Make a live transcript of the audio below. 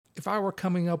if I were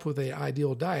coming up with an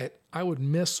ideal diet, I would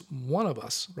miss one of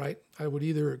us, right? I would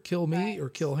either kill me or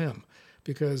kill him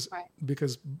because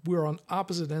we're on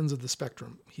opposite ends of the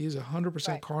spectrum. He's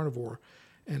 100% carnivore,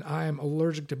 and I am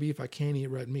allergic to beef. I can't eat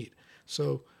red meat.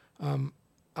 So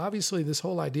obviously this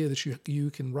whole idea that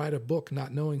you can write a book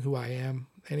not knowing who I am,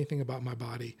 anything about my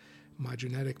body, my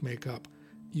genetic makeup,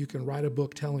 you can write a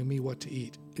book telling me what to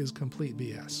eat is complete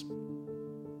BS.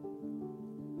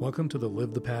 Welcome to the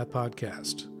Live the Path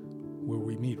podcast, where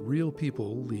we meet real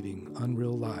people leading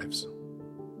unreal lives.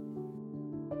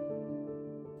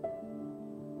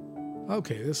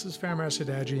 Okay, this is Faramaster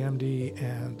Hidaji, MD,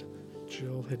 and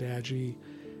Jill Hidaji.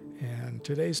 And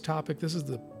today's topic, this is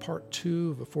the part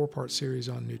 2 of a 4-part series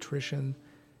on nutrition.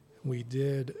 We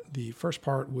did the first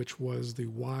part, which was the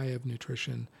why of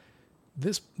nutrition.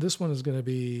 This one is going to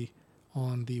be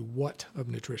on the what of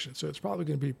nutrition. So it's probably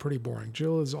going to be pretty boring.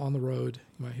 Jill is on the road.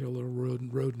 You might hear a little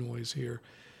road noise here.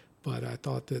 But I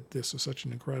thought that this was such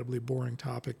an incredibly boring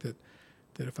topic that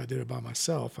if I did it by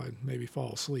myself, I'd maybe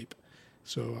fall asleep.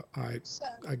 So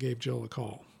I gave Jill a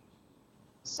call.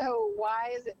 So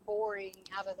why is it boring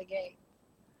out of the gate?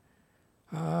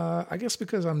 I guess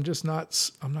because I'm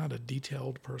not a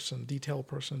detailed person.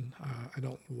 I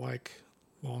don't like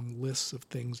long lists of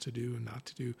things to do and not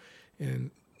to do. And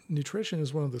nutrition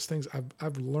is one of those things.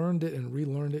 I've learned it and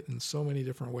relearned it in so many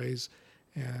different ways.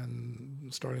 And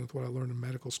starting with what I learned in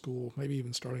medical school, maybe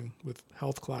even starting with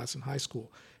health class in high school.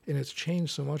 And it's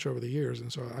changed so much over the years. And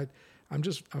so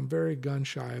I'm very gun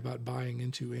shy about buying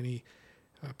into any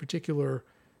particular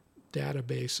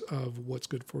database of what's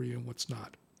good for you and what's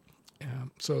not.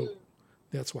 So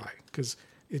that's why, because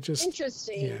it just...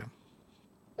 Interesting. Yeah.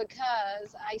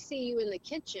 Because I see you in the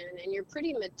kitchen and you're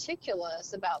pretty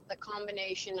meticulous about the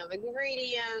combination of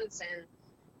ingredients and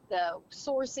the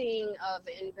sourcing of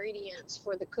ingredients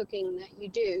for the cooking that you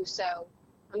do. So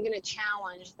I'm going to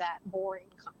challenge that boring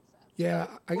concept. Yeah,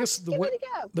 so I guess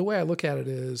the way I look at it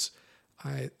is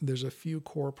there's a few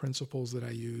core principles that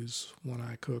I use when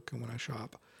I cook and when I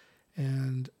shop.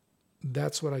 And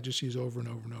that's what I just use over and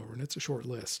over and over. And it's a short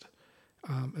list.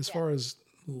 As far as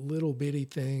little bitty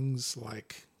things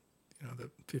like,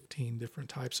 the 15 different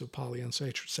types of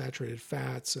polyunsaturated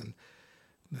fats and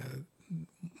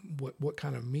what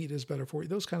kind of meat is better for you,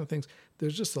 those kind of things.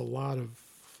 There's just a lot of,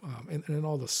 and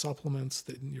all the supplements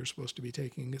that you're supposed to be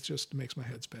taking, it just makes my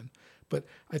head spin. But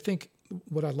I think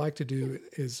what I'd like to do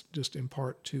is just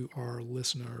impart to our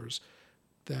listeners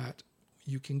that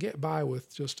you can get by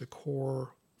with just a core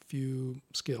few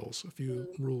skills, a few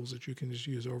rules that you can just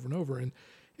use over and over. And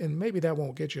maybe that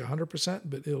won't get you 100%,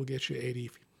 but it'll get you 80,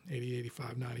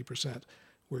 85, 90%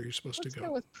 where you're supposed to go. Let's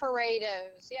go with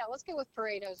Pareto's. Yeah, let's go with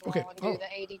Pareto's law and do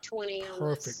the 80-20 on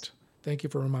perfect. This. Thank you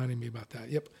for reminding me about that.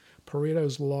 Yep.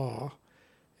 Pareto's law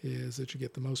is that you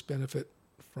get the most benefit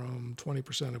from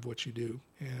 20% of what you do.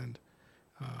 And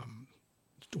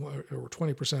or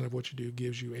 20% of what you do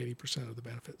gives you 80% of the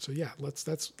benefit. So yeah, that's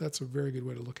a very good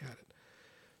way to look at it.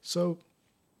 So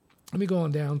let me go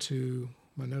on down to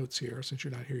my notes here. Since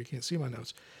you're not here, you can't see my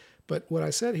notes. But what I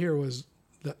said here was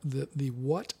the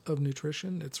what of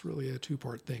nutrition. It's really a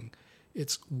 2-part thing.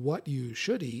 It's what you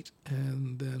should eat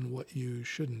and then what you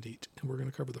shouldn't eat. And we're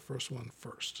going to cover the first one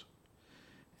first.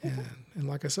 And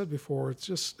like I said before, it's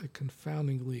just a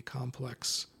confoundingly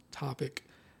complex topic.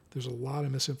 There's a lot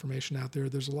of misinformation out there.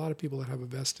 There's a lot of people that have a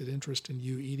vested interest in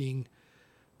you eating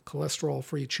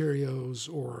cholesterol-free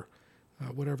Cheerios or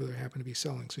whatever they happen to be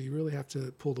selling. So you really have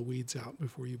to pull the weeds out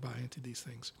before you buy into these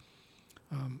things.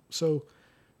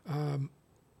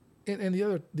 And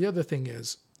the other thing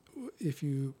is, if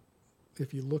you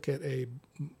look at a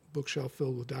bookshelf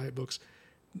filled with diet books,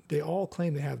 they all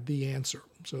claim to have the answer.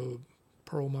 So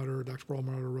Dr.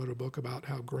 Perlmutter wrote a book about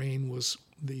how grain was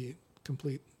the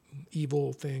complete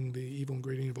evil thing, the evil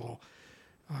ingredient of all.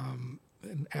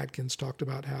 And Atkins talked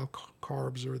about how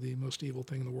carbs are the most evil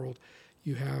thing in the world.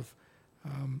 You have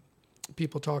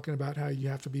people talking about how you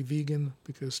have to be vegan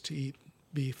because to eat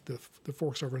beef, the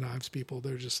forks over knives people,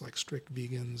 they're just like strict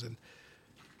vegans and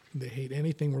they hate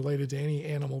anything related to any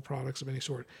animal products of any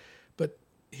sort. But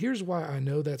here's why I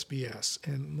know that's BS.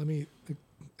 And let me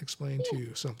explain to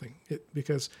you something.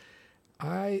 Because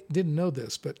I didn't know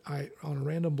this, but on a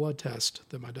random blood test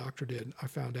that my doctor did, I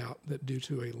found out that due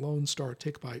to a Lone Star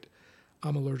tick bite,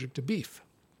 I'm allergic to beef.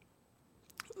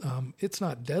 It's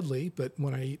not deadly, but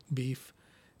when I eat beef,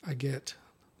 I get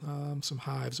some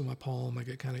hives on my palm. I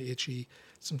get kind of itchy.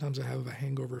 Sometimes I have a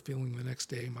hangover feeling the next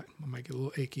day. I might get a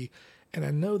little achy. And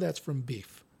I know that's from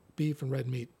beef and red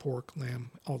meat, pork, lamb,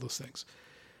 all those things.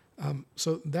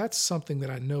 So that's something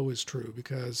that I know is true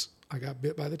because I got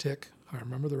bit by the tick. I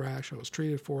remember the rash. I was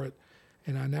treated for it.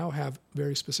 And I now have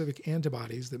very specific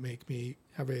antibodies that make me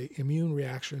have a immune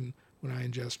reaction when I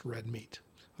ingest red meat.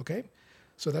 Okay?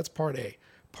 So that's part A.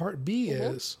 Part B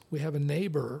is we have a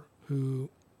neighbor who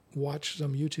watched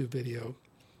some YouTube video,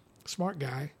 smart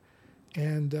guy,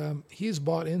 and he's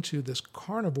bought into this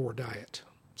carnivore diet.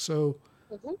 So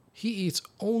he eats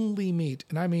only meat.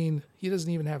 And I mean, he doesn't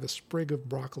even have a sprig of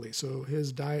broccoli. So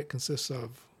his diet consists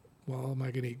of, well, am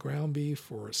I going to eat ground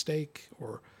beef or a steak?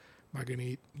 Or am I going to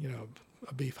eat,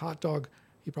 a beef hot dog?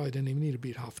 He probably didn't even eat a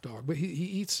beef hot dog. But he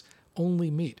eats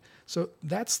only meat. So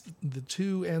that's the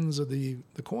two ends of the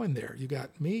coin there. You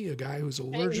got me, a guy who's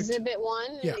allergic. Exhibit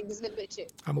 1 and Exhibit 2.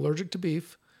 I'm allergic to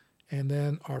beef. And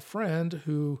then our friend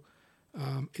who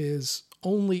is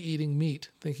only eating meat,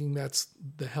 thinking that's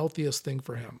the healthiest thing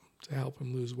for him to help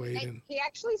him lose weight. And he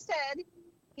actually said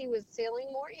he was feeling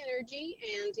more energy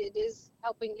and it is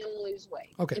helping him lose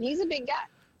weight. Okay. And he's a big guy.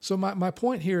 So my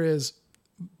point here is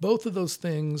both of those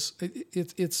things,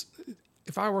 it's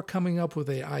if I were coming up with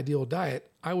an ideal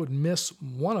diet, I would miss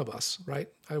one of us, right?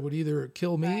 I would either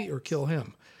kill me or kill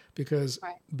him because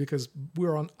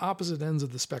we're on opposite ends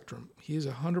of the spectrum. He's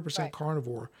 100%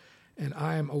 carnivore, and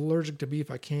I am allergic to beef.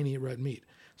 I can't eat red meat.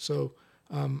 So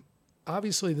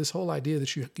obviously this whole idea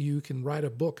that you can write a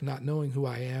book not knowing who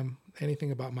I am,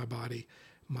 anything about my body,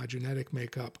 my genetic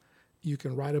makeup, you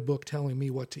can write a book telling me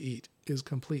what to eat is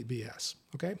complete BS,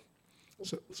 okay?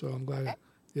 So I'm glad.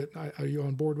 Are you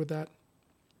on board with that?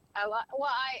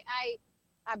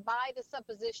 I buy the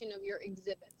supposition of your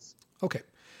exhibits. Okay.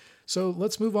 So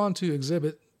let's move on to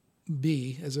Exhibit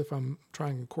B, as if I'm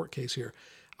trying a court case here.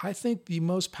 I think the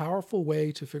most powerful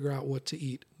way to figure out what to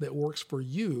eat that works for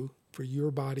you, for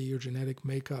your body, your genetic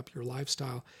makeup, your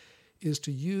lifestyle, is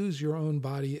to use your own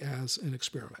body as an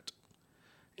experiment.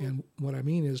 And what I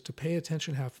mean is to pay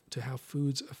attention to how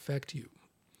foods affect you.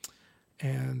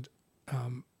 And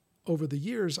over the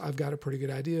years, I've got a pretty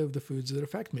good idea of the foods that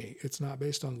affect me. It's not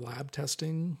based on lab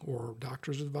testing or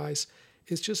doctor's advice.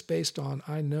 It's just based on,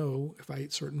 I know if I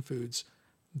eat certain foods,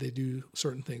 they do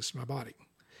certain things to my body.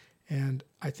 And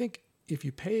I think if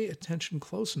you pay attention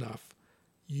close enough,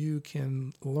 you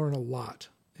can learn a lot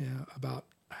about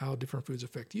how different foods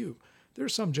affect you.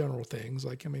 There's some general things,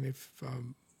 like, if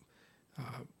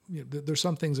there's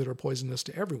some things that are poisonous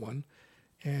to everyone,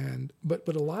 but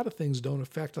a lot of things don't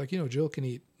affect. Like, Jill can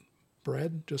eat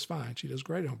bread just fine. She does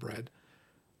great on bread.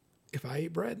 If I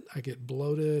eat bread, I get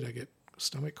bloated, I get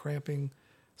stomach cramping.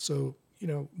 So,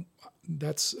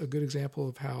 that's a good example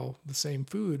of how the same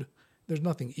food, there's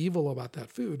nothing evil about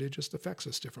that food. It just affects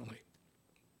us differently.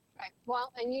 Right.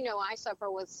 Well, and I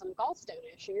suffer with some gallstone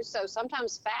issues. So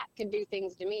sometimes fat can do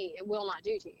things to me it will not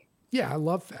do to you. Yeah, I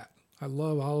love fat. I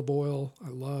love olive oil. I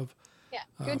love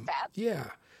good fats. Yeah,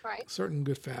 right. Certain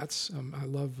good fats. I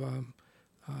love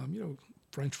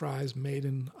French fries made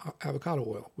in avocado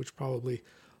oil, which probably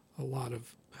a lot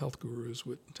of health gurus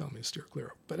would tell me to steer clear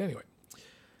of. But anyway,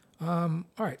 all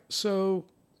right. So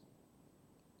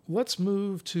let's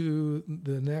move to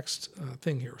the next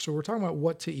thing here. So we're talking about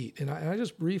what to eat, and I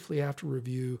just briefly have to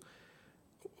review,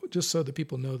 just so that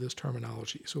people know this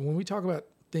terminology. So when we talk about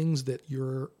things that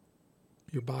your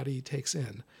body takes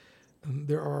in,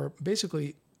 there are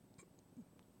basically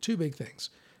two big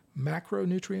things: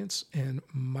 macronutrients and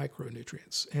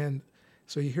micronutrients. And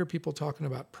so you hear people talking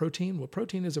about protein. Well,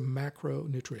 protein is a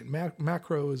macronutrient.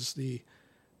 Macro is the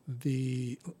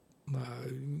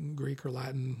Greek or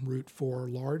Latin root for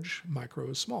large, micro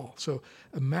is small. So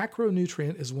a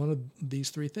macronutrient is one of these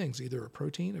three things, either a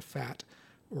protein, a fat,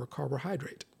 or a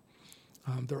carbohydrate.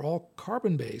 They're all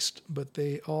carbon-based, but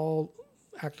they all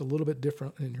act a little bit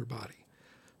different in your body.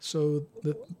 So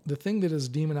the thing that is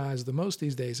demonized the most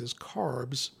these days is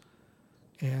carbs.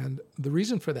 And the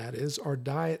reason for that is our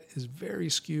diet is very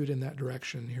skewed in that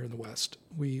direction here in the West.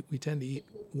 We tend to eat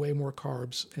way more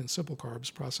carbs and simple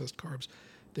carbs, processed carbs,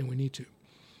 than we need to.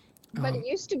 But it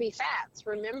used to be fats.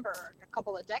 Remember, a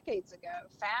couple of decades ago,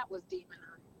 fat was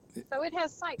demonized. So it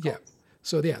has cycles. Yeah.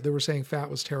 So they were saying fat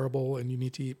was terrible and you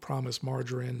need to eat promised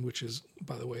margarine, which is,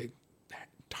 by the way,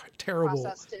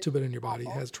 terrible to put in your body.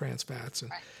 It has trans fats.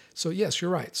 And so yes,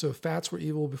 you're right. So fats were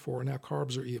evil before. Now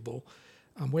carbs are evil.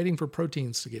 I'm waiting for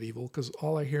proteins to get evil, because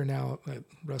all I hear now at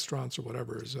restaurants or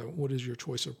whatever is, what is your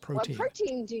choice of protein? What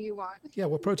protein do you want? Yeah,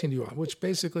 what protein do you want? Which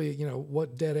basically,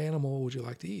 what dead animal would you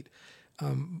like to eat?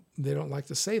 They don't like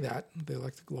to say that. They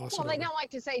like to gloss it over. Well, they don't like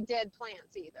to say dead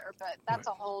plants either, but that's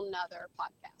a whole nother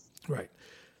podcast. Right.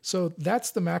 So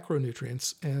that's the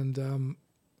macronutrients. And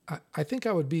I think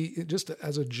I would be, just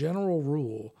as a general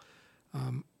rule,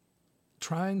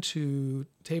 trying to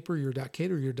cater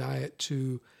your diet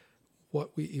to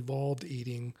what we evolved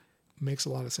eating makes a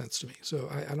lot of sense to me. So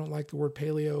I don't like the word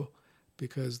paleo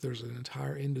because there's an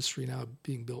entire industry now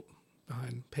being built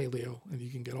behind paleo, and you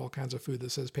can get all kinds of food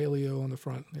that says paleo on the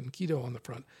front and keto on the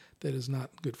front that is not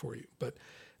good for you. But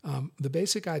the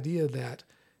basic idea that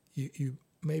you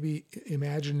maybe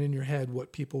imagine in your head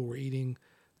what people were eating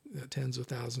tens of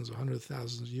thousands or hundreds of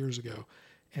thousands of years ago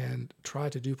and try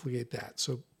to duplicate that.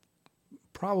 So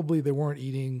probably they weren't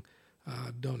eating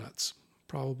donuts.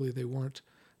 Probably they weren't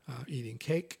eating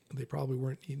cake. They probably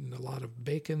weren't eating a lot of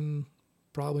bacon,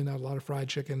 probably not a lot of fried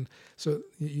chicken. So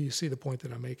you see the point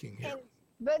that I'm making here.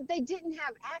 But they didn't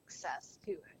have access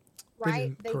to it,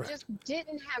 right? They just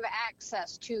didn't have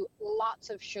access to lots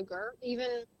of sugar.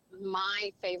 Even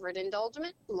my favorite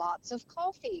indulgence, lots of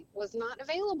coffee, was not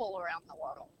available around the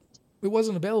world. It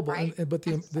wasn't available, right? but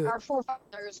our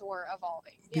forefathers were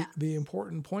evolving. The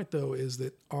important point, though, is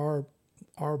that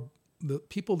the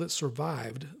people that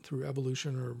survived through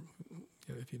evolution, or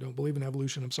if you don't believe in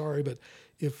evolution, I'm sorry, but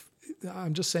if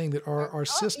I'm just saying that our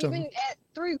system, even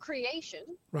through creation,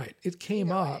 right? It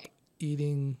came up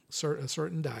eating a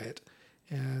certain diet,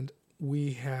 and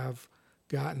we have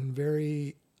gotten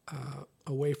very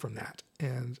away from that,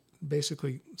 and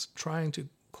basically trying to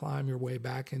climb your way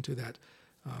back into that.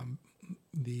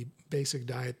 The basic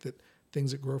diet, that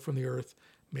things that grow from the earth,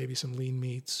 maybe some lean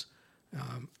meats,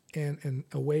 and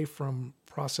away from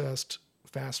processed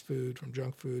fast food, from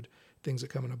junk food, things that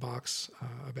come in a box,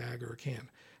 a bag, or a can,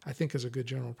 I think is a good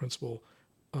general principle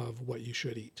of what you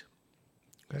should eat.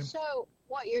 Okay? So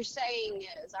what you're saying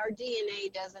is our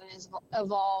DNA doesn't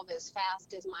evolve as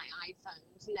fast as my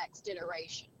iPhone's next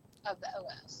iteration of the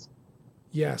OS.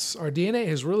 Yes, our DNA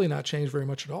has really not changed very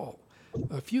much at all.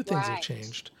 A few things have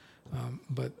changed.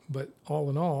 But all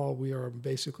in all, we are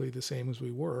basically the same as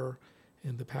we were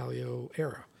in the paleo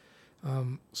era.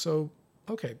 And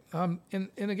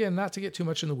again, not to get too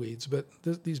much in the weeds, but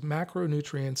these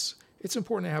macronutrients, it's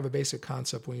important to have a basic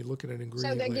concept when you look at an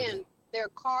ingredient label. So again, they're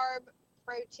carb,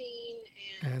 protein,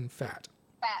 and fat.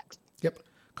 Fat. Yep,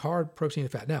 carb, protein,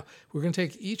 and fat. Now, we're going to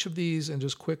take each of these and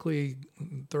just quickly,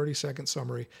 30-second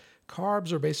summary.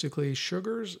 Carbs are basically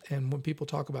sugars, and when people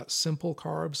talk about simple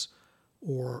carbs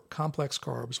or complex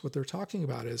carbs, what they're talking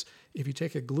about is if you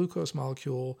take a glucose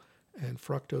molecule, and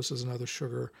fructose is another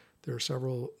sugar, there are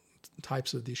several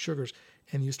types of these sugars,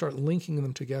 and you start linking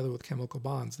them together with chemical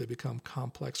bonds, they become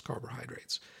complex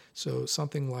carbohydrates. So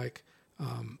something like,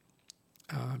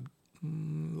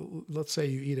 let's say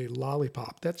you eat a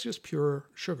lollipop, that's just pure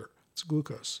sugar, it's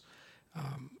glucose,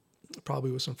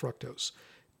 probably with some fructose.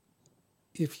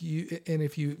 If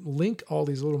you link all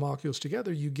these little molecules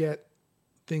together, you get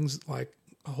things like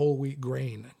a whole wheat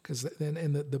grain, because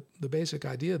the basic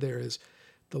idea there is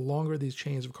the longer these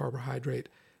chains of carbohydrate,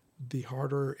 the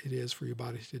harder it is for your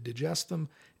body to digest them,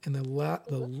 and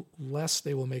the less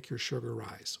they will make your sugar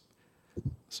rise.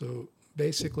 So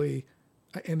basically,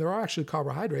 and there are actually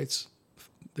carbohydrates,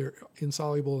 they're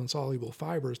insoluble and soluble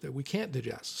fibers that we can't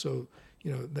digest. So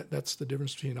that's the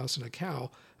difference between us and a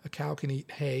cow. A cow can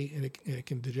eat hay and it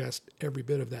can digest every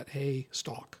bit of that hay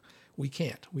stalk. We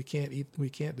can't. We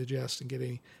can't digest and get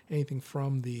anything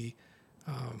from the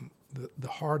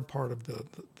hard part of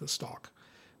the stalk.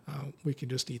 We can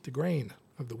just eat the grain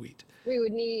of the wheat. We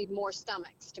would need more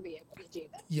stomachs to be able to do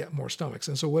that. Yeah, more stomachs.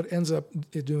 And so what ends up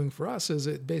it doing for us is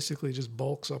it basically just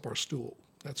bulks up our stool.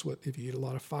 That's what, if you eat a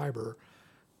lot of fiber,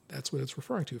 that's what it's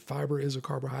referring to. Fiber is a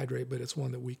carbohydrate, but it's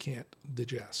one that we can't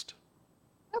digest.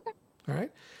 Okay. All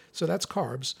right? So that's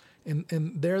carbs. And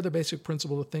there the basic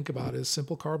principle to think about is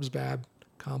simple carbs bad,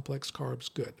 complex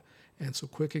carbs good. And so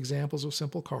quick examples of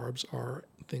simple carbs are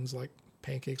things like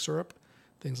pancake syrup,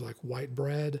 things like white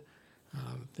bread,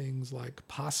 things like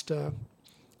pasta.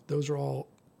 Those are all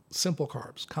simple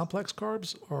carbs. Complex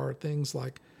carbs are things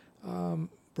like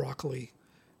broccoli,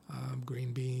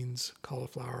 green beans,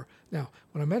 cauliflower. Now,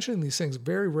 when I'm mentioning these things,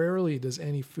 very rarely does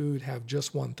any food have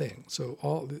just one thing.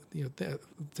 So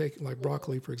take like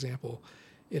broccoli, for example.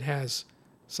 It has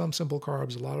some simple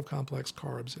carbs, a lot of complex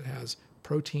carbs. It has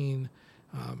protein.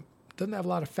 Doesn't have a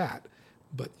lot of fat,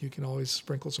 but you can always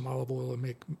sprinkle some olive oil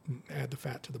and add the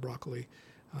fat to the broccoli.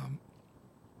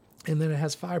 And then it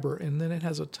has fiber, and then it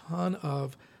has a ton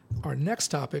of our next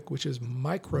topic, which is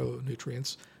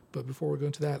micronutrients. But before we go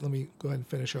into that, let me go ahead and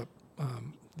finish up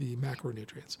the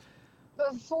macronutrients.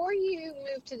 Before you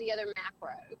move to the other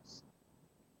macros,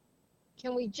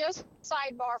 can we just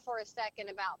sidebar for a second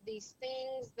about these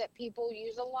things that people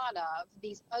use a lot of,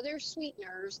 these other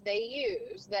sweeteners they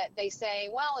use that they say,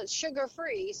 well, it's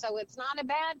sugar-free, so it's not a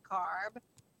bad carb,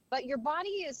 but your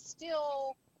body is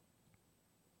still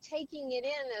taking it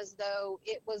in as though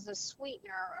it was a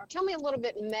sweetener. Or tell me a little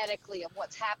bit medically of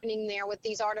what's happening there with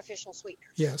these artificial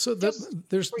sweeteners. Yeah, so there's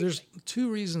briefly.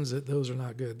 two reasons that those are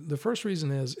not good. The first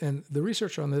reason is, and the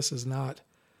research on this is not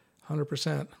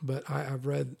 100%, but I've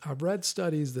read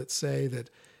studies that say that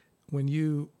when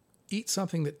you eat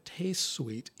something that tastes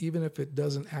sweet, even if it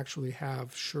doesn't actually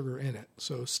have sugar in it,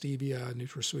 so stevia,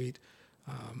 NutraSweet,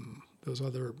 those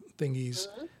other thingies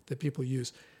that people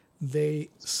use, they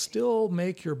still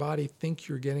make your body think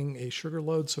you're getting a sugar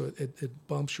load, so it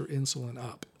bumps your insulin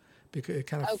up, because it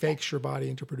kind of fakes your body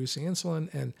into producing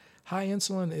insulin, and high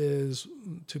insulin is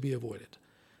to be avoided.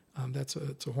 It's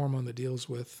a hormone that deals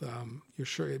with your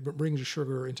sugar. It brings your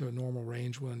sugar into a normal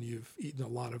range when you've eaten a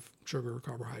lot of sugar or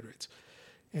carbohydrates,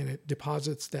 and it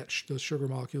deposits those sugar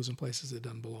molecules in places that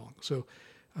doesn't belong. So,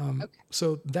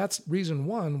 so that's reason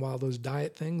one. While those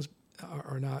diet things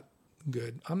are not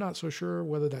good, I'm not so sure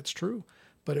whether that's true,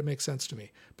 but it makes sense to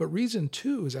me. But reason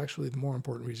two is actually the more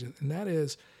important reason, and that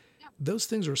is those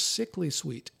things are sickly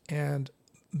sweet, and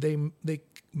they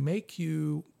make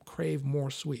you crave more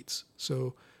sweets.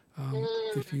 So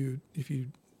if you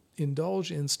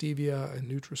indulge in stevia and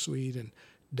NutraSweet and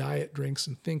diet drinks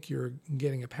and think you're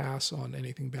getting a pass on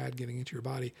anything bad getting into your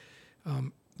body,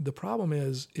 the problem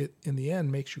is it in the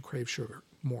end makes you crave sugar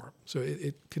more. So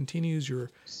it continues your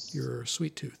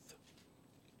sweet tooth.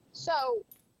 So,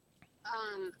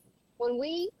 when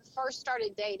we first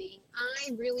started dating,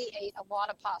 I really ate a lot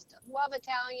of pasta. Love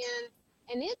Italian,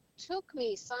 and it took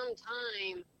me some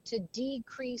time to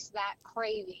decrease that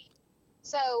craving.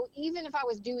 So even if I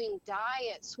was doing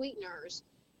diet sweeteners,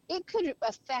 it could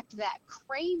affect that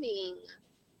craving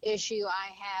issue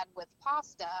I had with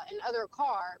pasta and other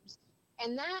carbs.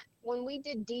 And that, when we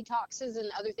did detoxes and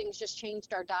other things, just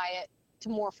changed our diet to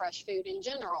more fresh food in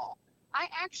general. I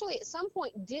actually at some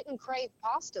point didn't crave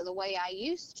pasta the way I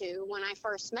used to when I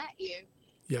first met you.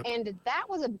 Yep. And that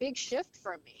was a big shift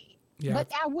for me. Yeah.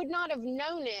 But I would not have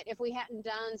known it if we hadn't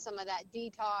done some of that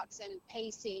detox and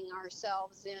pacing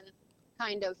ourselves in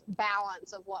kind of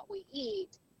balance of what we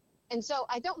eat. And so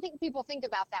I don't think people think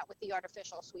about that with the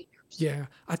artificial sweeteners. Yeah,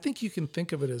 I think you can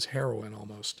think of it as heroin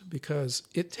almost, because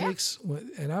it takes,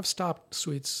 and I've stopped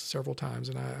sweets several times,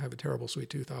 and I have a terrible sweet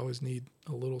tooth. I always need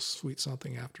a little sweet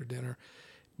something after dinner.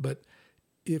 But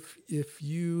if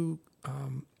you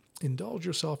indulge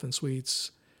yourself in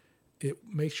sweets, it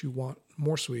makes you want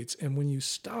more sweets. And when you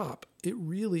stop, it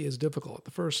really is difficult.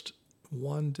 The first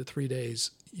 1 to 3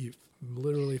 days, you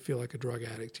literally feel like a drug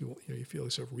addict. You feel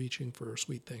yourself reaching for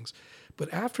sweet things.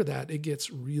 But after that, it gets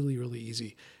really, really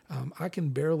easy. I can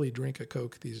barely drink a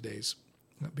Coke these days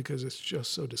because it's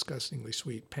just so disgustingly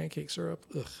sweet. Pancake syrup,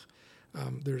 ugh.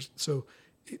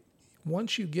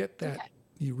 Once you get that,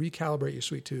 you recalibrate your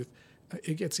sweet tooth,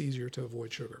 it gets easier to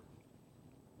avoid sugar.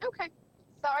 Okay.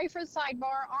 Sorry for the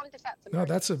sidebar. On to fats and No,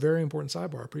 that's a very important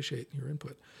sidebar. I appreciate your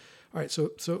input. All right,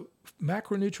 so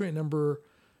macronutrient number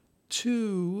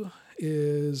 2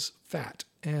 is fat.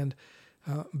 And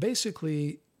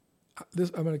basically,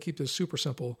 I'm going to keep this super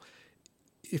simple.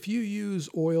 If you use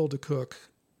oil to cook,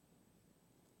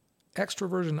 extra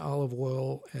virgin olive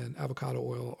oil and avocado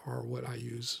oil are what I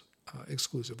use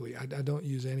exclusively. I don't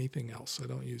use anything else. I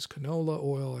don't use canola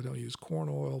oil. I don't use corn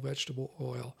oil, vegetable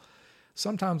oil.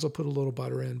 Sometimes I'll put a little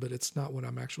butter in, but it's not what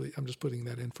I'm just putting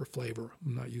that in for flavor.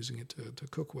 I'm not using it to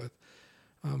cook with.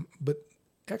 But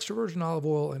extra virgin olive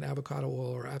oil and avocado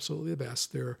oil are absolutely the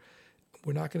best.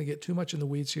 We're not going to get too much in the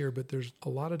weeds here, but there's a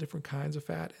lot of different kinds of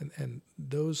fat, and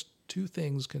those two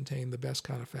things contain the best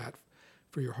kind of fat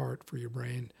for your heart, for your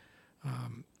brain.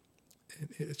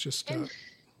 It's just...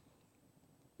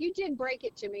 you did break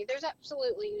it to me. There's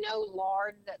absolutely no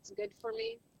lard that's good for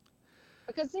me.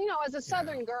 Because, as a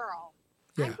Southern girl,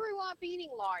 I grew up eating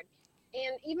lard.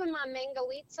 And even my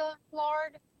Mangalitsa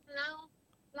lard, no,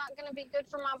 not going to be good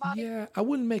for my body. Yeah, I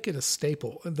wouldn't make it a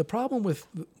staple. The problem with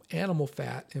animal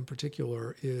fat in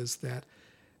particular is that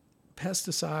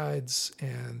pesticides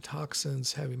and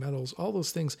toxins, heavy metals, all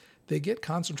those things, they get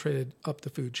concentrated up the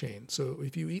food chain. So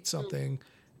if you eat something,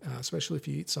 especially if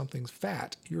you eat something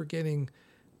fat, you're getting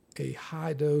a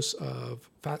high dose of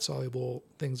fat-soluble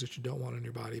things that you don't want in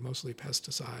your body, mostly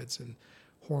pesticides and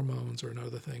hormones are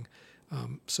another thing.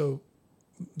 So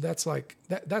that's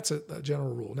that's a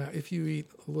general rule. Now, if you eat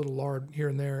a little lard here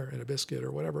and there in a biscuit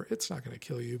or whatever, it's not going to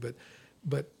kill you.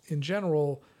 But in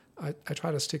general, I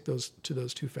try to stick to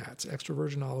those two fats: extra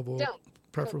virgin olive oil,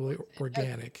 preferably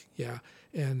organic,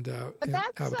 and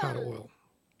avocado oil.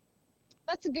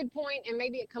 That's a good point, and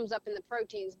maybe it comes up in the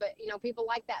proteins, but people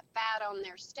like that fat on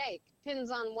their steak. Depends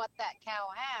on what that cow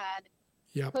had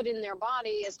Yep. put in their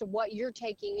body as to what you're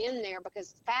taking in there,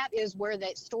 because fat is where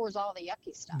that stores all the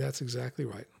yucky stuff. That's exactly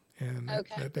right. And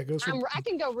Okay. that goes for, I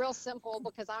can go real simple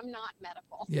because I'm not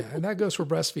medical. yeah, and that goes for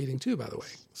breastfeeding too, by the way.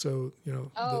 So,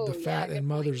 the fat in good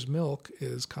mother's milk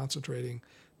is concentrating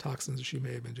toxins that she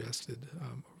may have ingested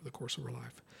over the course of her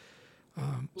life.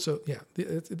 So yeah,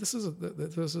 this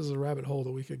is a rabbit hole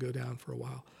that we could go down for a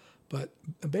while. But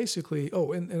basically,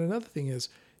 and another thing is,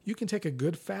 you can take a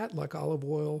good fat like olive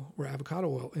oil or avocado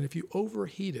oil, and if you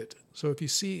overheat it, so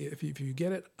if you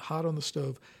get it hot on the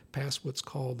stove past what's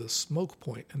called the smoke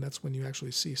point, and that's when you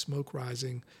actually see smoke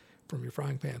rising from your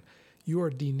frying pan, you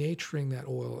are denaturing that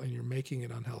oil and you're making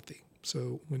it unhealthy.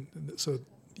 So you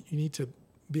need to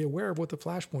be aware of what the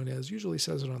flash point is. Usually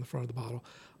says it on the front of the bottle.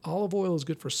 Olive oil is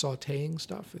good for sautéing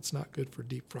stuff. It's not good for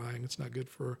deep frying. It's not good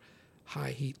for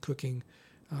high heat cooking.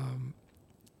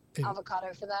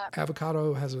 Avocado for that.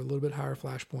 Avocado has a little bit higher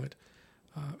flash point,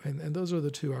 and those are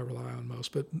the two I rely on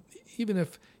most. But even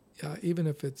if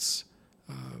it's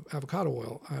avocado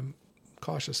oil, I'm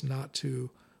cautious not to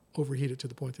overheat it to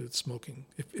the point that it's smoking.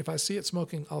 If I see it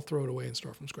smoking, I'll throw it away and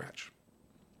start from scratch.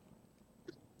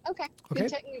 Okay.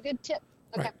 Good tip.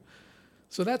 Okay. Right.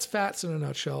 So that's fats in a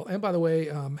nutshell. And by the way,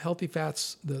 healthy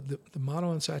fats, the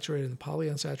monounsaturated and the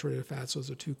polyunsaturated fats, those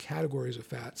are two categories of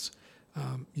fats.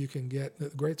 You can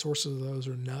get great sources of those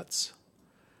are nuts,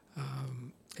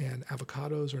 and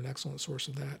avocados are an excellent source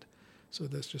of that. So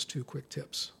that's just two quick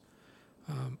tips.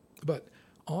 But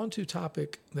onto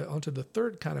the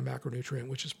third kind of macronutrient,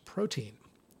 which is protein.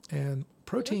 And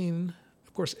protein,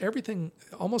 of course,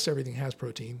 almost everything has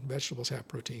protein. Vegetables have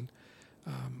protein.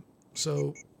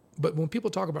 But when people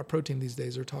talk about protein these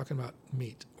days, they're talking about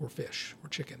meat or fish or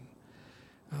chicken.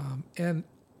 And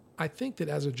I think that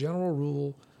as a general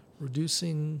rule,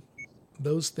 reducing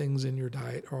those things in your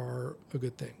diet are a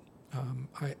good thing.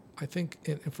 I think,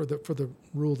 and for the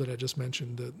rule that I just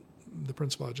mentioned, the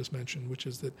principle I just mentioned, which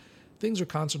is that things are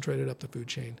concentrated up the food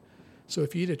chain. So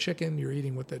if you eat a chicken, you're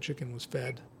eating what that chicken was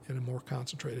fed in a more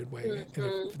concentrated way. Mm-hmm.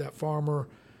 And if that farmer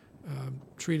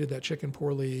treated that chicken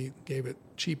poorly, gave it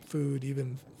cheap food,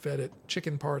 even fed it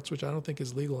chicken parts, which I don't think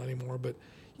is legal anymore, but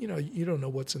you don't know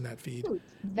what's in that feed.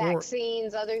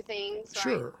 Vaccines, other things.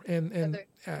 Sure, right? and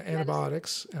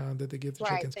antibiotics that they give the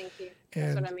chickens. Right, thank you.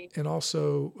 That's what I mean. And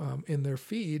also in their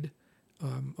feed,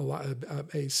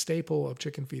 a staple of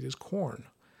chicken feed is corn,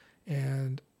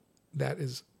 and that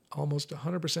is almost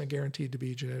 100% guaranteed to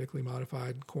be genetically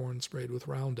modified corn sprayed with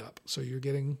Roundup. So you're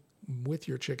getting with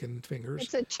your chicken fingers.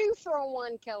 It's a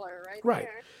 2-for-1 killer, right? Right.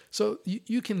 There. So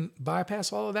you can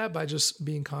bypass all of that by just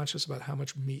being conscious about how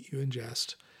much meat you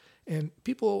ingest. And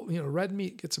people, red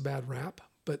meat gets a bad rap,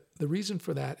 but the reason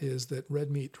for that is that red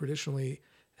meat traditionally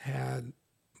had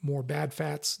more bad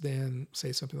fats than,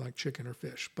 say, something like chicken or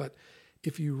fish. But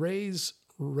if you raise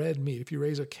red meat, if you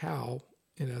raise a cow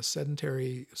in a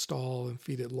sedentary stall and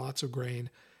feed it lots of grain,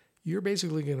 you're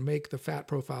basically going to make the fat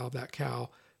profile of that cow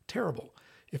terrible.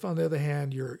 If, on the other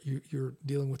hand, you're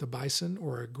dealing with a bison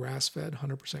or a grass-fed,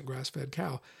 100% grass-fed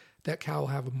cow, that cow will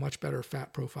have a much better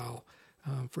fat profile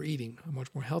for eating, a much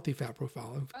more healthy fat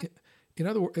profile. In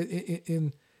other words,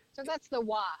 so that's the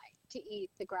why to eat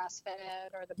the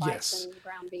grass-fed or the bison,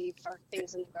 ground beef, or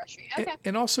things in the grocery. Okay.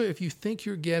 And also, if you think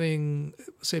you're getting,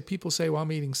 people say, well,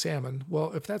 I'm eating salmon.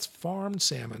 Well, if that's farmed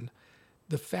salmon,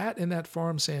 the fat in that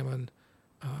farmed salmon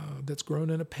that's grown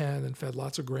in a pen and fed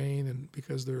lots of grain, and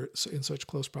because they're in such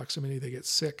close proximity, they get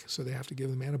sick, so they have to give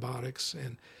them antibiotics.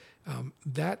 And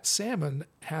that salmon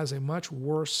has a much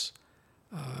worse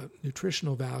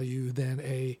nutritional value than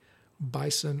a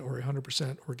bison or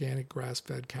 100% organic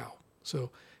grass-fed cow. So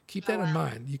keep that in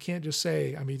mind. You can't just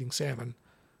say, I'm eating salmon.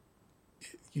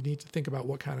 You need to think about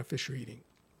what kind of fish you're eating.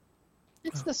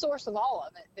 It's the source of all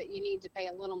of it that you need to pay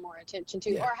a little more attention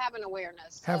to, or have an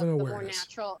awareness. Have an awareness.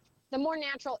 The more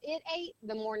natural it ate,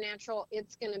 the more natural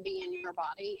it's going to be in your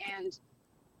body and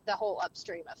the whole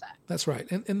upstream effect. That's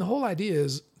right. And the whole idea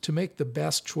is to make the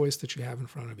best choice that you have in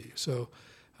front of you. So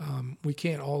we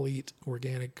can't all eat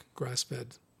organic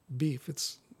grass-fed beef.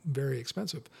 It's very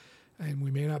expensive. And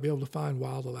we may not be able to find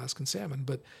wild Alaskan salmon.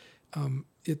 But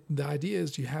the idea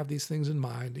is you have these things in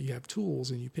mind, you have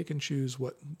tools, and you pick and choose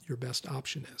what your best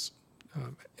option is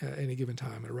at any given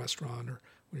time at a restaurant or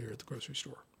when you're at the grocery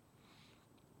store.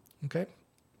 Okay?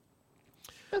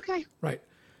 Okay. Right.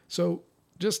 So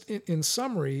just in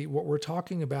summary, what we're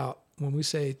talking about when we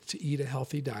say to eat a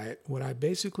healthy diet, what I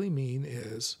basically mean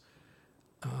is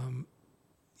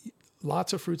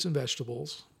lots of fruits and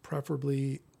vegetables,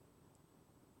 preferably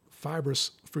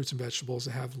fibrous fruits and vegetables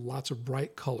that have lots of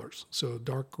bright colors. So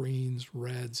dark greens,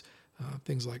 reds,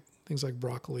 things like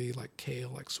broccoli, like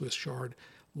kale, like Swiss chard,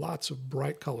 lots of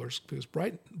bright colors, because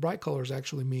bright colors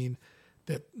actually mean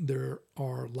that there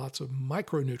are lots of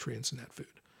micronutrients in that food.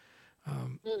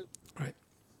 Right.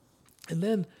 And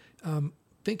then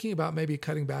thinking about maybe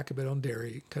cutting back a bit on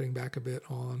dairy, cutting back a bit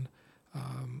on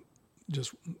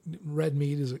just red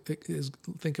meat is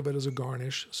think of it as a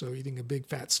garnish. So eating a big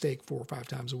fat steak 4 or 5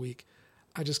 times a week,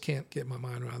 I just can't get my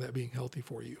mind around that being healthy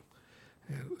for you.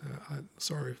 And I'm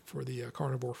sorry for the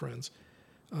carnivore friends.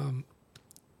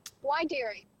 Why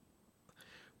dairy?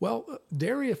 Well,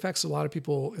 dairy affects a lot of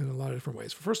people in a lot of different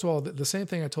ways. First of all, the same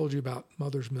thing I told you about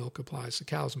mother's milk applies to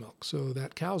cow's milk. So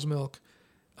that cow's milk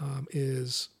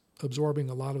is absorbing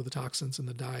a lot of the toxins in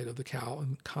the diet of the cow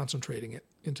and concentrating it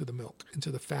into the milk, into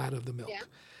the fat of the milk. Yeah.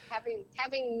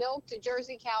 Having milked a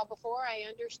Jersey cow before, I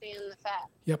understand the fat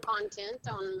content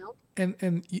on milk.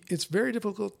 And it's very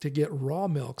difficult to get raw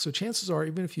milk. So chances are,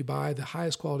 even if you buy the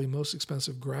highest quality, most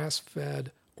expensive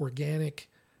grass-fed organic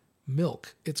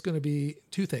milk, it's going to be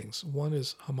 2 things. One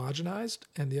is homogenized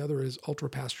and the other is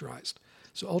ultra-pasteurized.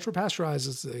 So ultra-pasteurized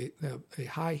is a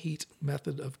high heat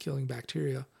method of killing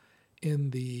bacteria in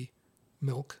the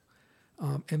milk.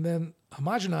 And then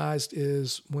homogenized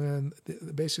is when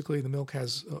basically the milk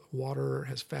has water,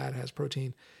 has fat, has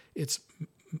protein. It's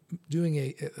doing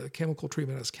a chemical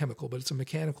treatment as chemical, but it's a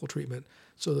mechanical treatment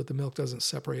so that the milk doesn't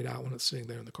separate out when it's sitting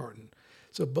there in the carton.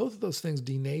 So both of those things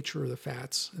denature the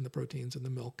fats and the proteins in the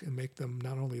milk and make them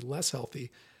not only less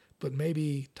healthy, but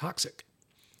maybe toxic.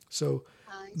 So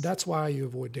that's why you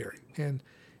avoid dairy. And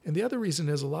the other reason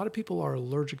is a lot of people are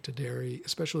allergic to dairy,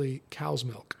 especially cow's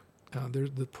milk.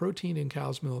 The protein in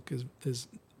cow's milk is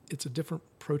it's a different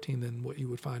protein than what you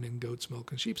would find in goat's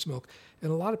milk and sheep's milk.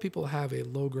 And a lot of people have a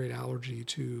low-grade allergy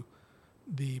to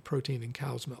the protein in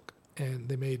cow's milk. And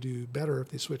they may do better if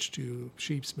they switch to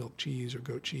sheep's milk cheese or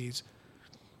goat cheese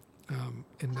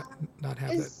and not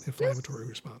have that inflammatory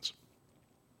response.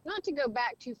 Not to go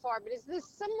back too far, but is this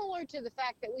similar to the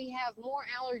fact that we have more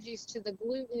allergies to the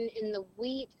gluten in the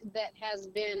wheat that has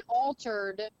been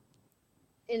altered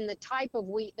in the type of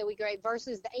wheat that we grow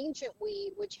versus the ancient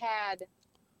wheat, which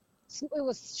it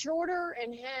was shorter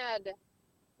and had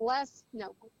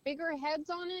bigger heads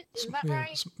on it? Is that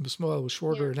right? The smell was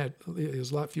shorter and it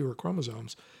was a lot fewer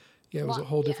chromosomes. Yeah, it was a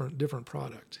whole different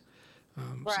product.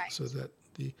 Right. So that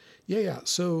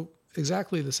so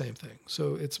exactly the same thing.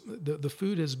 So it's the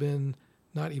food has been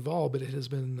not evolved, but it has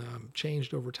been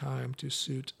changed over time to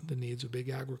suit the needs of big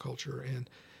agriculture. And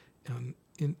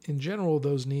in general,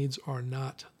 those needs are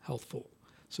not healthful.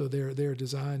 So they're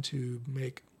designed to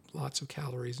make lots of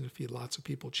calories and to feed lots of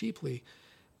people cheaply.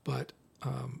 But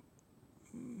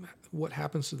what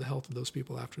happens to the health of those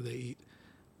people after they eat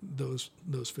those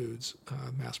foods,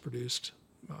 mass-produced,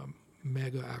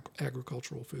 mega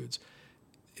agricultural foods,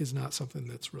 is not something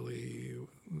that's really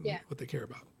what they care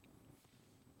about.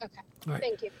 Okay. All right.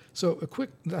 Thank you. So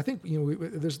I think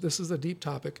this is a deep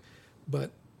topic,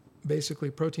 but basically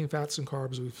protein, fats, and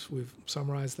carbs. We've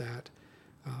summarized that.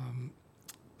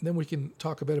 Then we can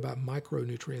talk a bit about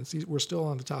micronutrients. We're still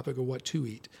on the topic of what to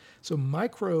eat. So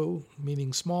micro,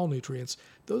 meaning small nutrients,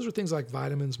 those are things like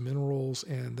vitamins, minerals,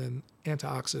 and then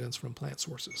antioxidants from plant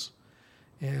sources.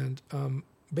 And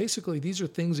basically, these are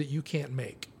things that you can't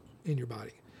make in your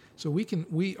body. So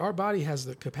our body has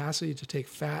the capacity to take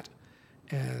fat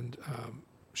and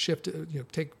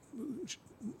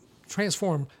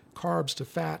transform carbs to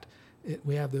fat.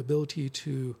 We have the ability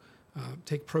to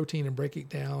take protein and break it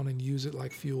down and use it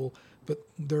like fuel. But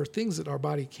there are things that our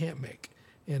body can't make.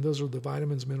 And those are the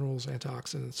vitamins, minerals,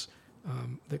 antioxidants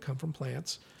that come from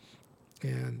plants.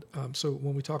 And so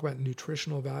when we talk about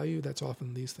nutritional value, that's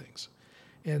often these things.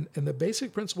 And the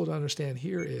basic principle to understand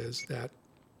here is that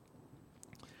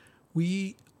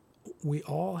we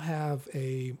all have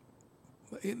in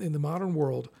the modern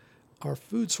world, our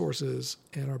food sources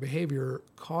and our behavior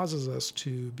causes us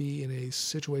to be in a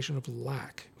situation of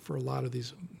lack for a lot of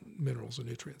these minerals and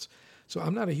nutrients. So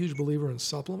I'm not a huge believer in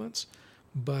supplements,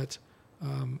 but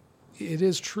it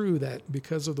is true that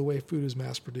because of the way food is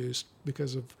mass produced,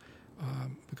 because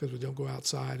we don't go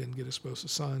outside and get exposed to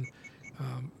sun,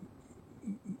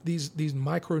 these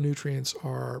micronutrients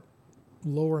are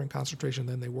lower in concentration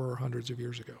than they were hundreds of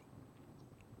years ago.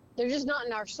 They're just not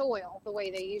in our soil the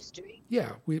way they used to be.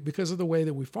 Yeah, because of the way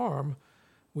that we farm,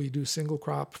 we do single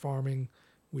crop farming.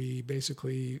 We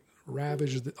basically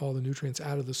ravage all the nutrients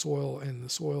out of the soil, and the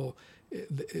soil,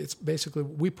 it's basically,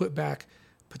 we put back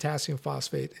potassium,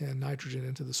 phosphate, and nitrogen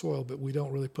into the soil, but we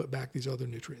don't really put back these other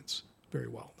nutrients very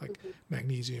well, like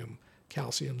magnesium,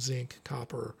 calcium, zinc,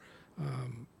 copper.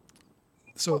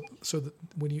 So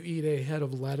when you eat a head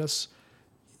of lettuce,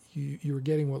 you're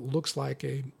getting what looks like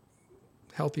a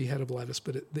healthy head of lettuce,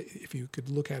 but if you could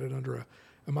look at it under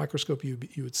a microscope, you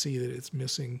would see that it's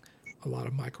missing a lot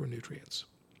of micronutrients.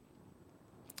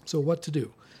 So what to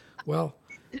do? Well,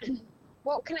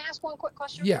 Well, can I ask one quick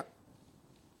question? yeah.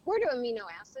 Where do amino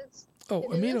acids? Oh,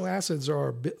 amino acids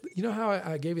are, you know how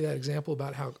I gave you that example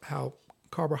about how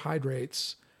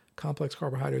carbohydrates, complex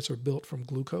carbohydrates are built from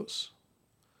glucose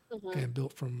and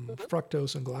built from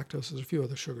fructose and galactose. There's a few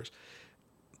other sugars.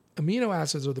 Amino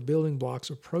acids are the building blocks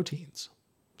of proteins.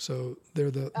 So they're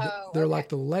like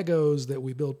the Legos that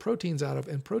we build proteins out of,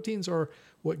 and proteins are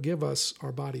what give us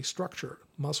our body structure.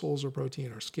 Muscles are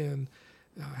protein, our skin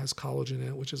has collagen in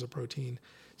it, which is a protein.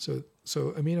 So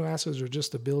amino acids are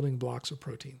just the building blocks of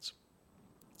proteins.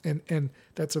 And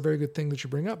that's a very good thing that you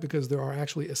bring up, because there are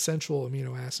actually essential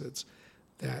amino acids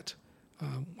that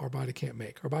our body can't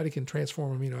make. Our body can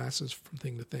transform amino acids from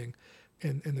thing to thing.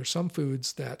 And there's some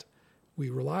foods that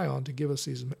we rely on to give us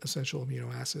these essential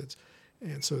amino acids.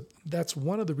 And so that's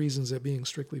one of the reasons that being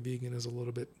strictly vegan is a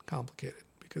little bit complicated,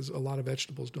 because a lot of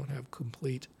vegetables don't have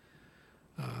complete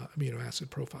amino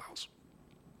acid profiles.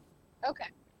 Okay.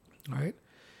 All right.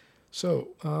 So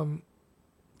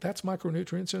that's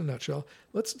micronutrients in a nutshell.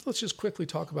 Let's just quickly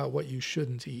talk about what you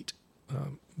shouldn't eat.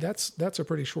 That's a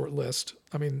pretty short list.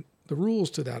 I mean, the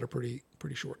rules to that are pretty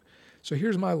short. So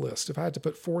here's my list. If I had to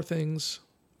put 4 things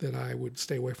that I would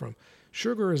stay away from,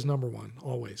 sugar is number 1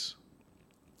 always.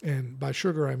 And by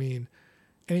sugar, I mean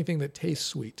anything that tastes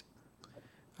sweet.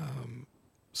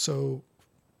 So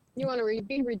you want to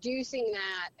be reducing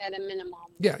that at a minimum.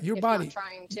 Yeah, your body. Not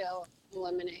trying to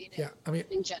eliminate it. Yeah, I mean,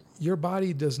 in general. Your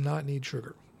body does not need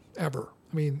sugar ever.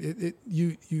 I mean,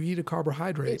 you eat a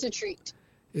carbohydrate. It's a treat.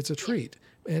 It's a treat.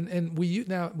 And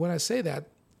now when I say that,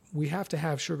 we have to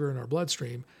have sugar in our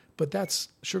bloodstream, but that's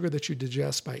sugar that you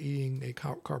digest by eating a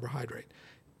carbohydrate.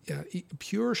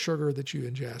 Pure sugar that you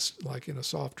ingest, like in a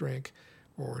soft drink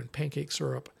or in pancake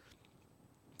syrup,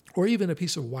 or even a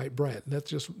piece of white bread. That's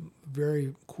just a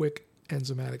very quick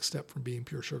enzymatic step from being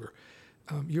pure sugar.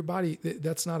 Your body,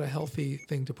 that's not a healthy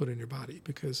thing to put in your body,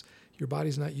 because your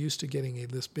body's not used to getting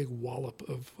this big wallop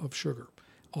of sugar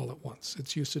all at once.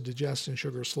 It's used to digesting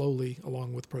sugar slowly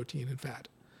along with protein and fat.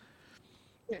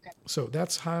 Okay. So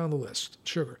that's high on the list,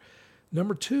 sugar.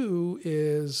 Number 2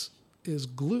 is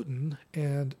gluten,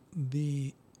 and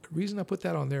the reason I put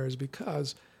that on there is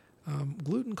because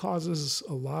gluten causes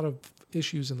a lot of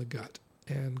issues in the gut.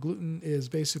 And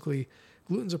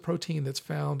gluten's a protein that's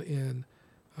found in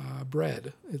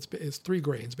bread. It's 3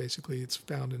 grains basically. It's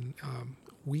found in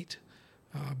wheat,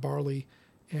 barley,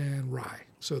 and rye.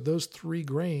 So those 3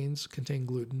 grains contain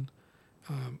gluten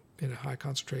in a high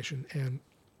concentration,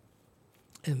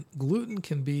 and gluten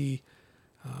can be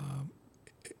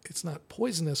it's not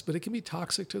poisonous, but it can be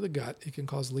toxic to the gut. It can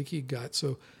cause leaky gut.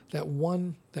 So that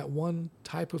one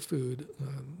type of food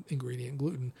ingredient,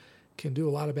 gluten, can do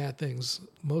a lot of bad things,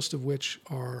 most of which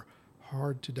are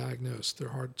hard to diagnose. They're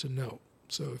hard to know.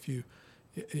 So if you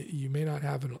may not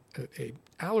have an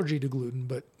allergy to gluten,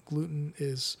 but gluten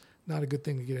is not a good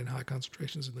thing to get in high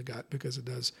concentrations in the gut, because it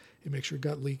makes your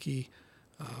gut leaky,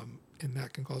 and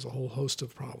that can cause a whole host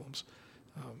of problems.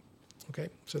 Okay,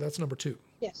 so that's number 2.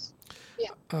 Yes.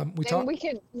 Yeah. We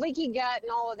could leaky gut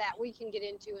and all of that we can get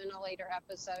into in a later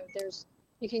episode.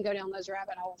 You can go down those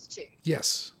rabbit holes too.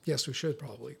 Yes, we should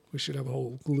probably. We should have a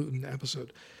whole gluten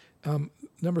episode.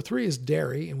 Number 3 is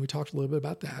dairy, and we talked a little bit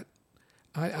about that.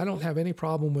 I don't have any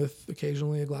problem with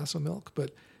occasionally a glass of milk,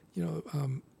 but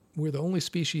we're the only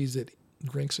species that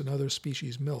drinks another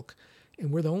species' milk, and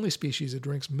we're the only species that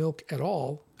drinks milk at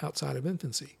all outside of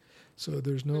infancy. So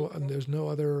there's no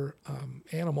other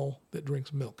animal that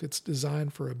drinks milk. It's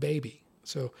designed for a baby.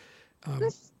 So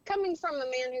this coming from a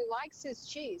man who likes his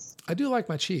cheese. I do like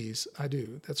my cheese. I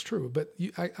do. That's true. But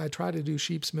I try to do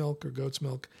sheep's milk or goat's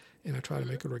milk, and I try to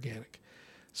make it organic.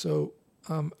 So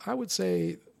I would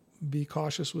say be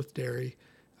cautious with dairy.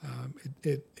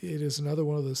 It is another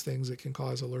one of those things that can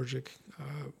cause allergic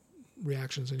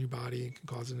reactions in your body and can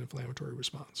cause an inflammatory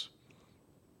response.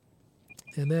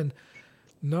 And then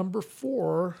number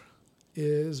 4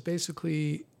 is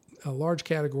basically a large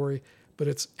category, but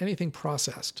it's anything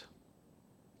processed.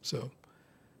 So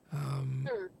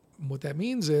what that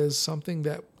means is something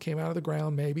that came out of the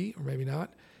ground, maybe, or maybe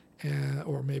not,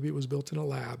 or maybe it was built in a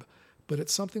lab, but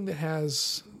it's something that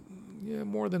has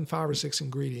more than 5 or 6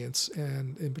 ingredients.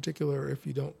 And in particular, if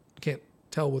you can't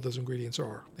tell what those ingredients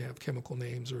are, they have chemical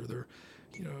names, or they're,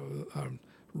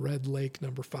 red lake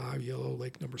number 5, yellow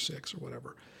lake number 6, or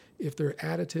whatever. If they're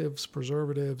additives,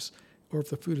 preservatives, or if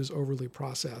the food is overly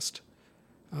processed,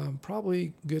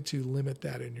 probably good to limit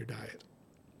that in your diet.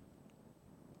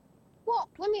 Well,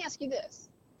 let me ask you this.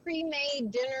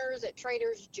 pre-made dinners at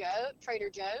Trader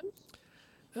Joe's?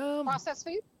 Processed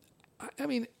food? I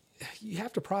mean, you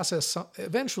have to process some.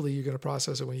 Eventually, you're going to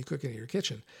process it when you cook it in your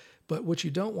kitchen. But what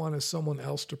you don't want is someone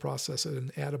else to process it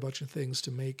and add a bunch of things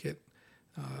to make it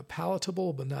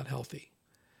palatable but not healthy.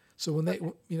 So when they,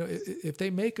 if they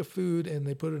make a food and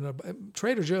they put it in a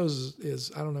Trader Joe's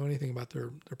is I don't know anything about their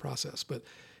process, but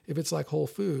if it's like Whole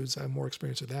Foods, I have more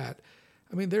experience with that.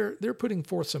 I mean, they're putting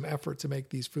forth some effort to make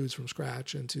these foods from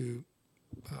scratch and to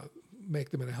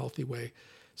make them in a healthy way.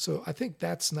 So I think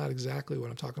that's not exactly what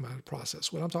I'm talking about in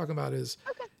process. What I'm talking about is,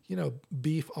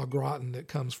 beef au gratin that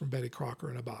comes from Betty Crocker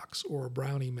in a box, or a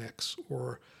brownie mix,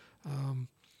 or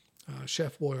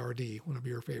Chef Boyardee, one of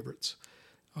your favorites,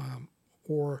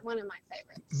 or one of my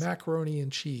favorites, macaroni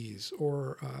and cheese,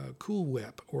 or Cool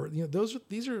Whip, or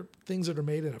these are things that are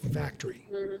made in a factory.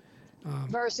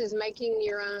 Versus making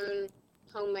your own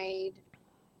homemade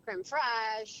creme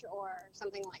fraiche or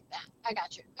something like that. I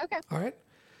got you. Okay.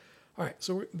 All right,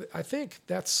 so I think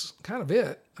that's kind of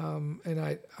it. And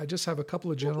I just have a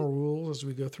couple of general rules as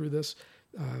we go through this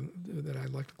that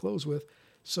I'd like to close with.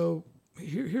 So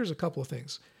here's a couple of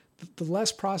things. The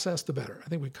less processed, the better. I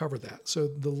think we covered that. So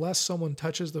the less someone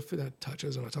touches the food, I'm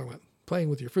not talking about playing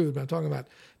with your food, but I'm talking about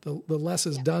the less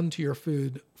is done to your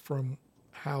food from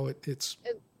how it's...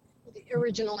 the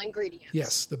original ingredients.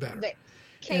 Yes, the better. That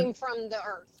came from the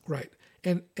earth. Right.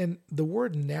 And the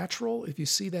word natural, if you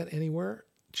see that anywhere,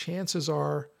 chances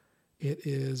are it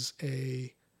is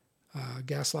a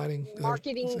gaslighting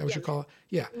marketing. Is that what you call it?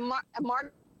 Yeah.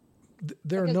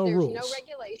 There are no rules. No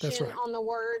regulation That's right. on the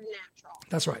word natural.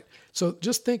 That's right. So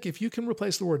just think, if you can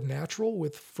replace the word natural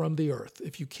with from the earth,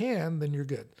 if you can, then you're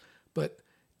good. But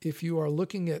if you are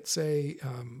looking at, say,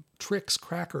 Trix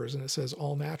crackers and it says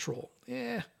all natural,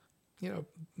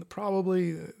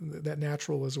 probably that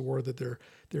natural is a word that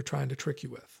they're trying to trick you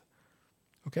with.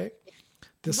 Okay.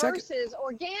 Versus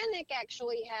organic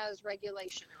actually has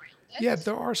regulation around it. Yeah,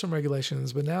 there are some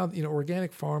regulations, but now,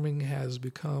 organic farming has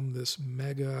become this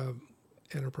mega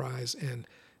enterprise. And,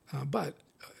 but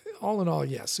all in all,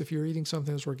 yes, if you're eating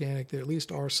something that's organic, there at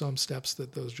least are some steps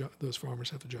that those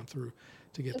farmers have to jump through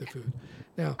to get the food.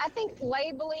 Now, I think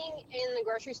labeling in the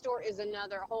grocery store is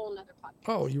whole nother podcast.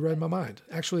 Oh, you read my mind.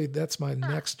 Actually, that's my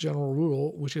next general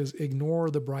rule, which is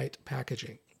ignore the bright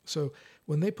packaging. So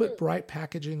when they put bright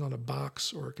packaging on a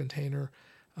box or a container,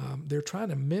 they're trying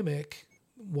to mimic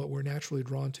what we're naturally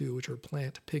drawn to, which are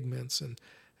plant pigments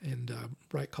and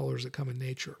bright colors that come in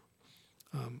nature.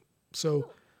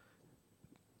 So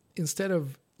instead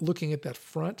of looking at that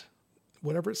front,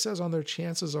 whatever it says on there,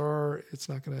 chances are it's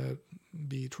not going to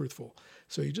be truthful.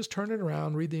 So you just turn it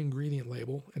around, read the ingredient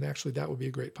label, and actually that would be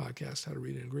a great podcast, how to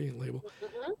read an ingredient label.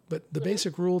 But the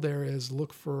basic rule there is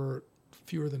look for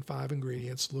fewer than 5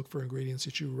 ingredients. Look for ingredients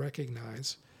that you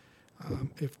recognize.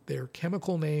 If they're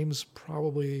chemical names,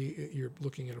 probably you're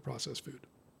looking at a processed food.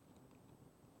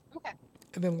 Okay.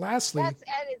 And then lastly... That's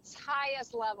at its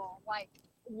highest level, like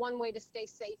one way to stay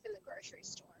safe in the grocery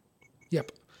store.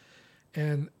 Yep.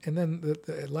 And then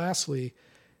lastly,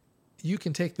 you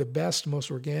can take the best, most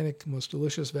organic, most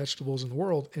delicious vegetables in the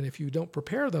world, and if you don't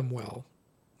prepare them well,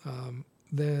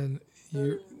 then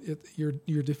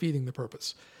you're defeating the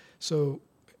purpose. So,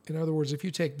 in other words, if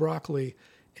you take broccoli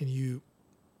and you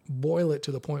boil it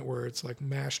to the point where it's like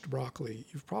mashed broccoli,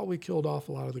 you've probably killed off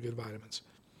a lot of the good vitamins.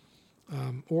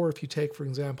 Or if you take, for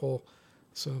example,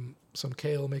 some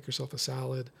kale, make yourself a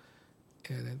salad,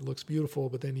 and it looks beautiful,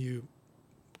 but then you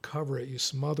cover it, you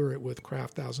smother it with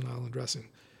Kraft Thousand Island dressing.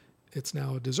 It's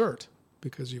now a dessert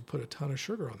because you've put a ton of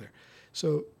sugar on there.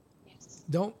 So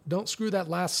don't screw that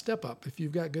last step up. If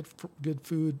you've got good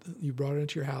food, you brought it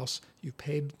into your house, you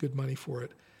paid good money for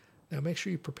it. Now make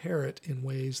sure you prepare it in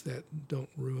ways that don't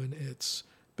ruin its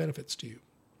benefits to you.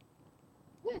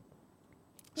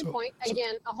 Good point.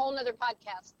 Again, a whole nother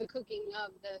podcast, the cooking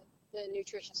of the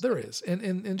nutritious. There is,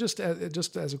 and just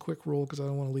as a quick rule, because I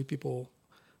don't want to leave people,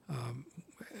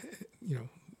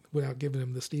 without giving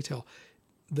them this detail.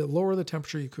 The lower the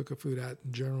temperature you cook a food at,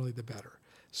 generally the better.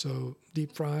 So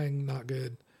deep frying, not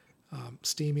good.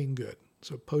 Steaming, good.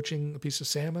 So poaching a piece of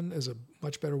salmon is a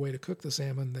much better way to cook the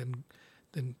salmon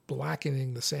than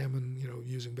blackening the salmon,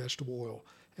 using vegetable oil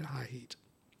at high heat.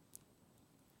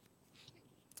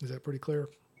 Is that pretty clear?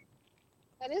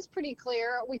 That is pretty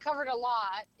clear. We covered a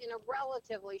lot in a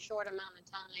relatively short amount of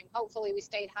time. Hopefully we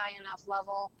stayed high enough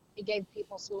level. It gave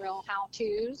people some real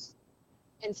how-tos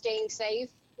and staying safe,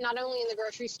 not only in the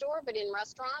grocery store, but in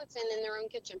restaurants and in their own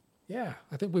kitchen. Yeah,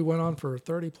 I think we went on for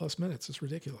 30 plus minutes. It's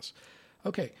ridiculous.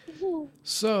 Okay,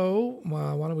 so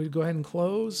why don't we go ahead and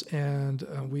close? And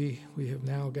we have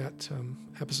now got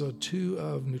episode 2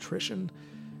 of nutrition.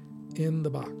 in the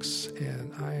box.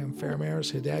 And I am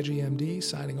Faramaris Hidaji, MD,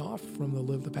 signing off from the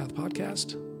Live the Path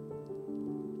podcast.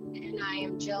 And I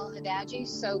am Jill Hidaji.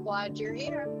 So glad you're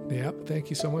here. Yep. Thank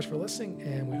you so much for listening,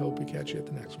 and we hope we catch you at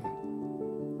the next one.